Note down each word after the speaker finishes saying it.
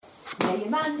May your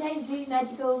Mondays be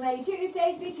magical, may your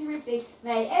Tuesdays be terrific,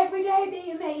 may every day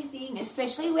be amazing,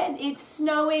 especially when it's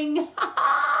snowing.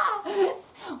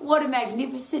 What a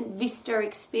magnificent vista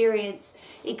experience,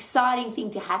 exciting thing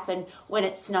to happen when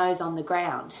it snows on the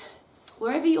ground.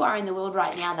 Wherever you are in the world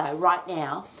right now though, right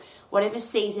now, whatever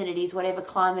season it is, whatever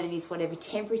climate it is, whatever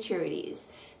temperature it is,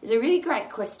 there's a really great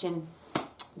question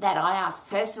that I ask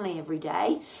personally every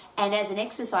day, and as an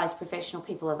exercise professional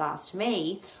people have asked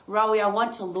me, Rowie, I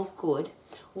want to look good.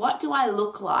 What do I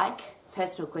look like,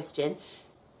 personal question,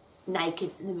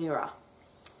 naked in the mirror?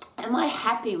 Am I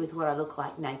happy with what I look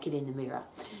like naked in the mirror?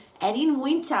 And in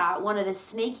winter, one of the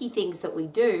sneaky things that we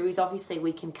do is obviously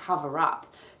we can cover up.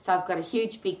 So I've got a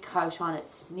huge big coat on,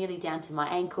 it's nearly down to my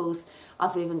ankles.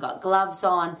 I've even got gloves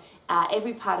on.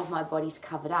 Every part of my body's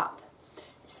covered up.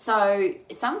 So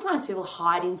sometimes people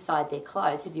hide inside their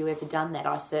clothes. Have you ever done that?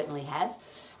 I certainly have.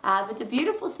 But the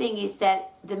beautiful thing is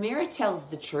that the mirror tells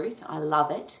the truth. I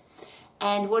love it.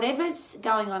 And whatever's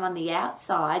going on the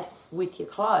outside with your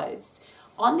clothes,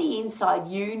 on the inside,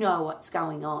 you know what's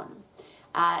going on.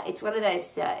 It's one of those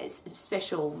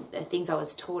special things I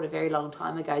was taught a very long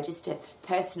time ago, just a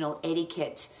personal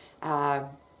etiquette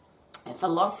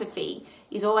philosophy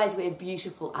is always wear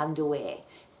beautiful underwear.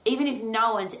 Even if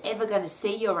no one's ever going to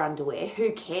see your underwear,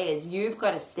 who cares? You've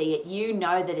got to see it. You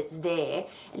know that it's there.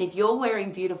 And if you're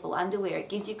wearing beautiful underwear, it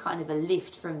gives you kind of a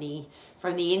lift from the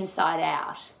inside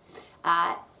out.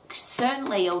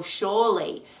 Certainly or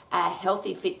surely a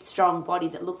healthy, fit, strong body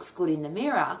that looks good in the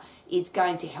mirror is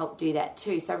going to help do that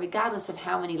too. So regardless of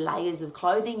how many layers of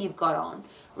clothing you've got on,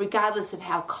 regardless of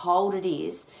how cold it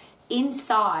is,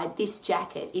 inside this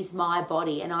jacket is my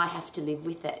body and I have to live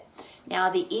with it.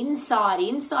 Now the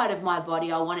inside of my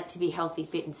body, I want it to be healthy,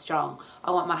 fit and strong.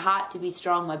 I want my heart to be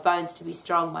strong, my bones to be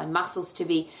strong, my muscles to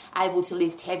be able to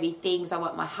lift heavy things. I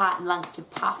want my heart and lungs to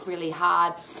puff really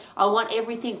hard. I want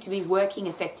everything to be working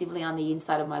effectively on the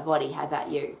inside of my body. How about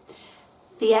you?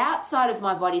 The outside of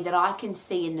my body that I can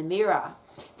see in the mirror,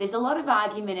 there's a lot of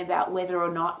argument about whether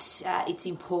or not it's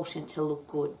important to look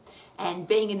good. And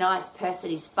being a nice person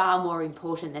is far more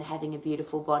important than having a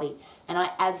beautiful body. And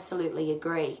I absolutely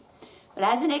agree. But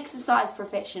as an exercise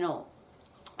professional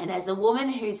and as a woman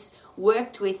who's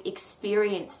worked with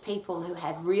experienced people who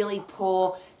have really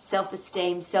poor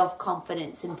self-esteem,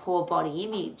 self-confidence and poor body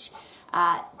image,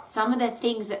 some of the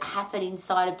things that happen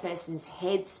inside a person's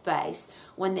head space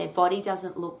when their body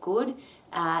doesn't look good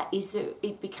is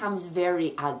it becomes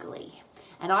very ugly.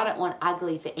 And I don't want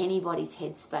ugly for anybody's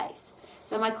head space.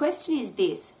 So my question is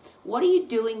this: what are you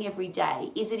doing every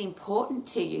day? Is it important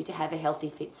to you to have a healthy,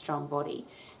 fit, strong body?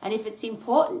 And if it's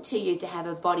important to you to have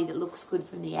a body that looks good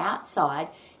from the outside,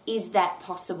 is that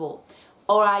possible?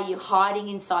 Or are you hiding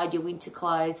inside your winter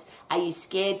clothes? Are you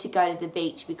scared to go to the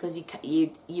beach because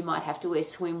you might have to wear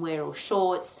swimwear or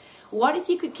shorts? What if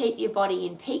you could keep your body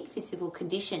in peak physical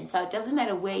condition? So it doesn't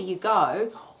matter where you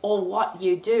go or what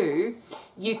you do,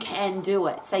 you can do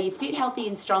it. So you're fit, healthy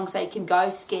and strong so you can go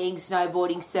skiing,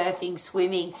 snowboarding, surfing,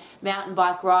 swimming, mountain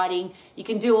bike riding. You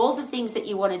can do all the things that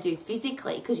you want to do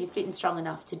physically because you're fit and strong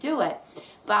enough to do it.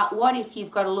 But what if you've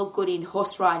got to look good in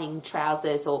horse riding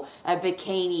trousers or a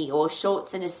bikini or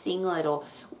shorts and a singlet? Or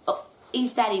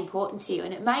is that important to you?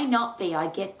 And it may not be, I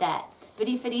get that. But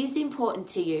if it is important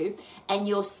to you and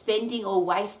you're spending or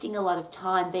wasting a lot of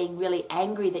time being really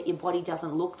angry that your body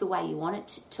doesn't look the way you want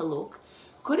it to look,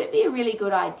 could it be a really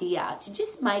good idea to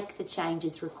just make the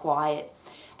changes required?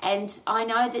 And I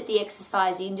know that the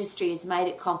exercise industry has made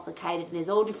it complicated and there's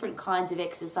all different kinds of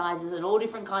exercises and all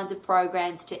different kinds of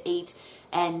programs to eat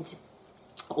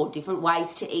or different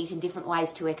ways to eat and different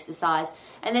ways to exercise.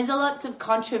 And there's a lot of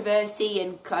controversy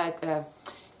and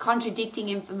contradicting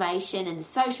information, and the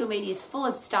social media is full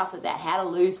of stuff about how to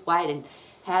lose weight and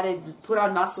how to put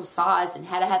on muscle size and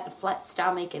how to have the flat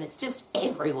stomach, and it's just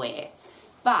everywhere.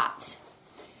 But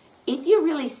if you're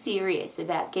really serious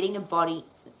about getting a body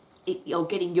or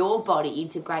getting your body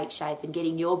into great shape and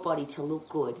getting your body to look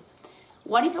good,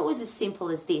 what if it was as simple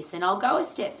as this? And I'll go a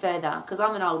step further because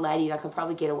I'm an old lady and I could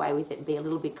probably get away with it and be a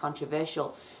little bit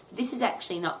controversial. This is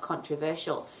actually not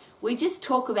controversial. We just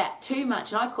talk about too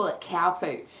much, and I call it cow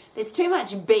poo. There's too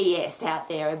much BS out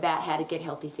there about how to get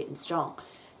healthy, fit and strong.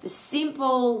 The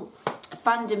simple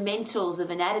fundamentals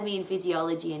of anatomy and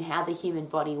physiology and how the human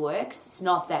body works, it's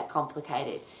not that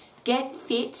complicated. Get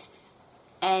fit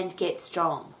and get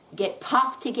strong. Get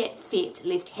puffed to get fit,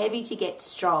 lift heavy to get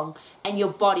strong, and your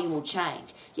body will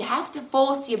change. You have to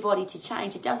force your body to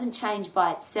change. It doesn't change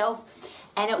by itself.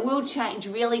 And it will change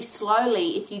really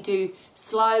slowly if you do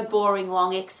slow, boring,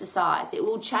 long exercise. It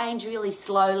will change really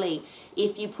slowly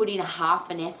if you put in a half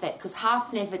an effort, because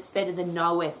half an effort's better than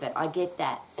no effort. I get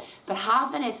that. But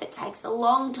half an effort takes a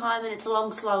long time and it's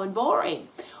long, slow and boring.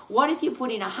 What if you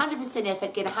put in 100%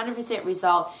 effort, get 100%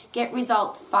 result, get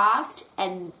results fast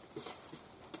and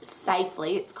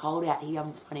safely? It's cold out here,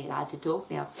 I'm finding it hard to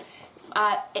talk now.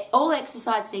 All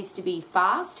exercise needs to be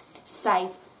fast,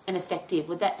 safe and effective.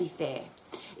 Would that be fair?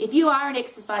 If you are an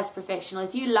exercise professional,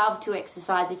 if you love to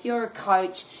exercise, if you're a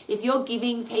coach, if you're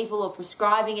giving people or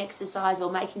prescribing exercise or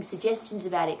making suggestions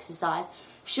about exercise,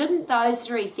 shouldn't those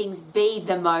three things be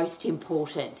the most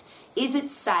important? Is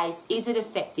it safe? Is it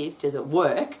effective? Does it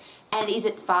work? And is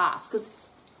it fast? Because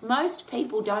most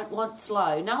people don't want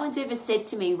slow. No one's ever said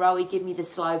to me, Rowie, give me the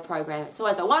slow program. It's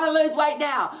always, I want to lose weight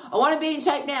now. I want to be in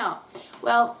shape now.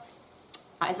 Well,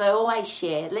 as I always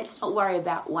share, let's not worry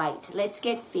about weight. Let's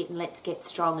get fit and let's get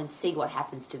strong and see what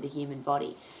happens to the human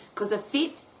body. Because a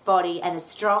fit body and a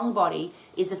strong body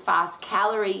is a fast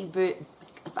calorie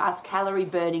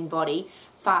burning body,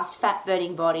 fast fat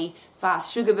burning body,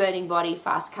 fast sugar burning body,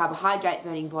 fast carbohydrate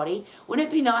burning body. Wouldn't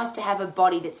it be nice to have a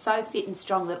body that's so fit and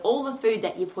strong that all the food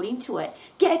that you put into it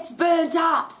gets burnt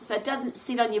up so it doesn't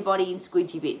sit on your body in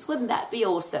squidgy bits? Wouldn't that be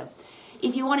awesome?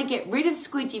 If you want to get rid of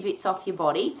squidgy bits off your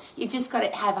body, you've just got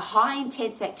to have a high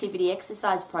intense activity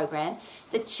exercise program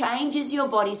that changes your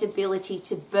body's ability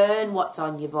to burn what's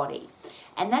on your body.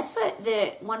 And that's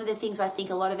one of the things I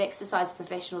think a lot of exercise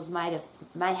professionals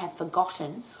may have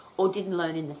forgotten or didn't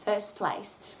learn in the first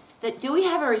place. That do we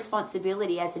have a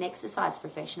responsibility as an exercise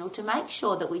professional to make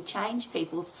sure that we change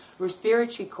people's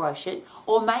respiratory quotient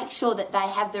or make sure that they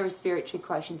have the respiratory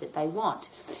quotient that they want?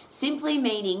 Simply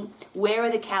meaning, where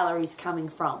are the calories coming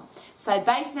from? So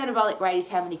base metabolic rate is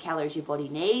how many calories your body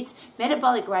needs.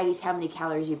 Metabolic rate is how many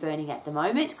calories you're burning at the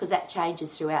moment, because that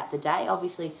changes throughout the day.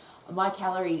 Obviously, my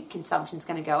calorie consumption is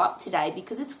going to go up today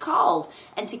because it's cold.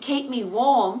 And to keep me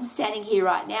warm, standing here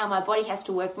right now, my body has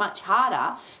to work much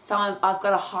harder, so I've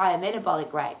got a higher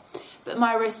metabolic rate. But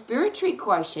my respiratory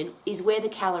quotient is where the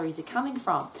calories are coming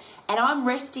from. And I'm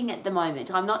resting at the moment.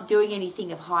 I'm not doing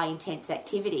anything of high intense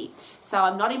activity. So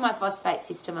I'm not in my phosphate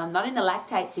system. I'm not in the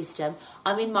lactate system.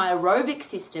 I'm in my aerobic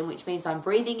system, which means I'm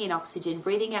breathing in oxygen,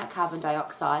 breathing out carbon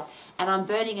dioxide, and I'm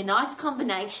burning a nice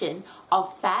combination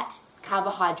of fat,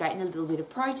 carbohydrate and a little bit of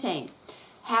protein.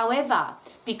 However,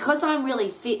 because I'm really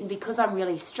fit and because I'm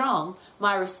really strong,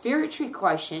 my respiratory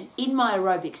quotient in my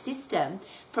aerobic system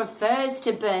prefers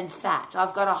to burn fat.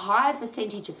 I've got a higher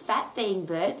percentage of fat being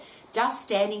burnt just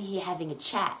standing here having a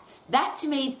chat. That to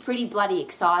me is pretty bloody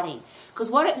exciting,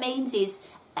 because what it means is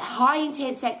high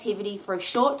intense activity for a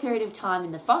short period of time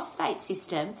in the phosphate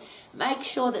system. Make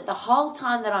sure that the whole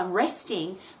time that I'm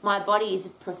resting, my body is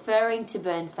preferring to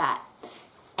burn fat.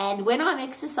 And when I'm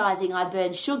exercising, I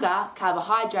burn sugar,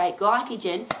 carbohydrate,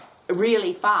 glycogen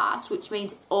really fast, which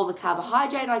means all the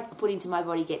carbohydrate I put into my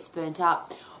body gets burnt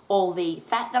up, all the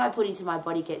fat that I put into my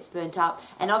body gets burnt up,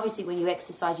 and obviously when you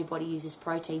exercise, your body uses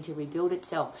protein to rebuild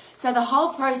itself. So the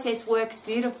whole process works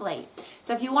beautifully.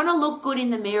 So if you want to look good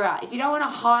in the mirror, if you don't want to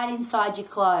hide inside your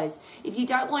clothes, if you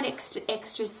don't want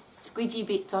extra squidgy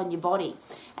bits on your body,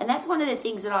 and that's one of the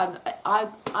things that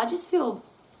I just feel.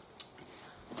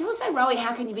 People say, Rowie,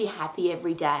 how can you be happy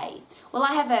every day? Well,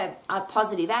 I have a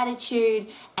positive attitude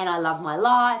and I love my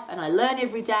life and I learn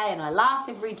every day and I laugh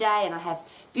every day and I have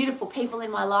beautiful people in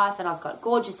my life and I've got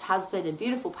gorgeous husband and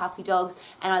beautiful puppy dogs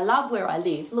and I love where I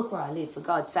live. Look where I live, for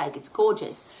God's sake, it's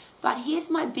gorgeous. But here's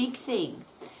my big thing.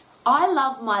 I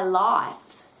love my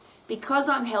life because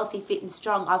I'm healthy, fit and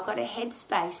strong. I've got a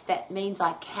headspace that means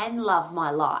I can love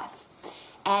my life.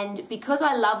 And because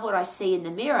I love what I see in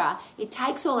the mirror, it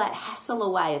takes all that hassle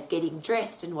away of getting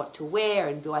dressed and what to wear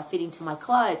and do I fit into my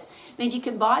clothes. It means you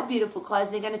can buy beautiful clothes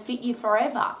and they're going to fit you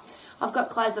forever. I've got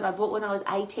clothes that I bought when I was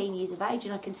 18 years of age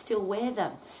and I can still wear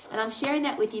them. And I'm sharing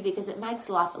that with you because it makes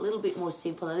life a little bit more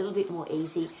simple, a little bit more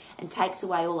easy, and takes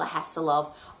away all the hassle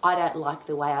of, I don't like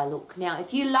the way I look. Now,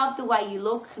 if you love the way you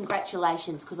look,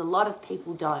 congratulations, because a lot of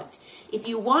people don't. If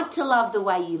you want to love the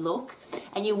way you look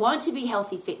and you want to be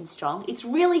healthy, fit and strong, it's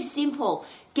really simple.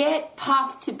 Get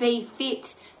puffed to be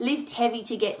fit. Lift heavy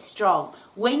to get strong.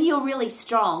 When you're really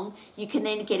strong, you can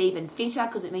then get even fitter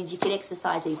because it means you can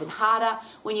exercise even harder.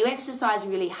 When you exercise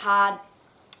really hard,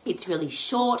 it's really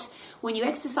short. When you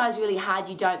exercise really hard,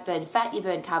 you don't burn fat, you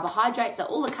burn carbohydrates. So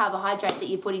all the carbohydrate that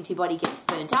you put into your body gets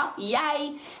burnt up.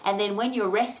 Yay! And then when you're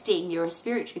resting, your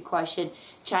respiratory quotient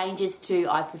changes to,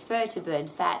 I prefer to burn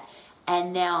fat.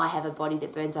 And now I have a body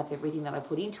that burns up everything that I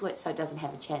put into it, so it doesn't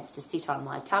have a chance to sit on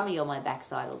my tummy or my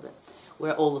backside or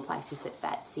where all the places that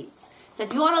fat sits. So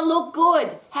if you want to look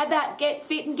good, how about get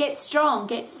fit and get strong?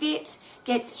 Get fit,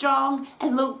 get strong,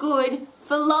 and look good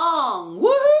for long.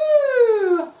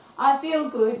 Woohoo! I feel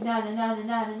good. Na na na na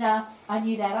na na na. I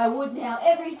knew that I would now.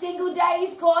 Every single day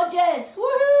is gorgeous.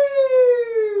 Woo!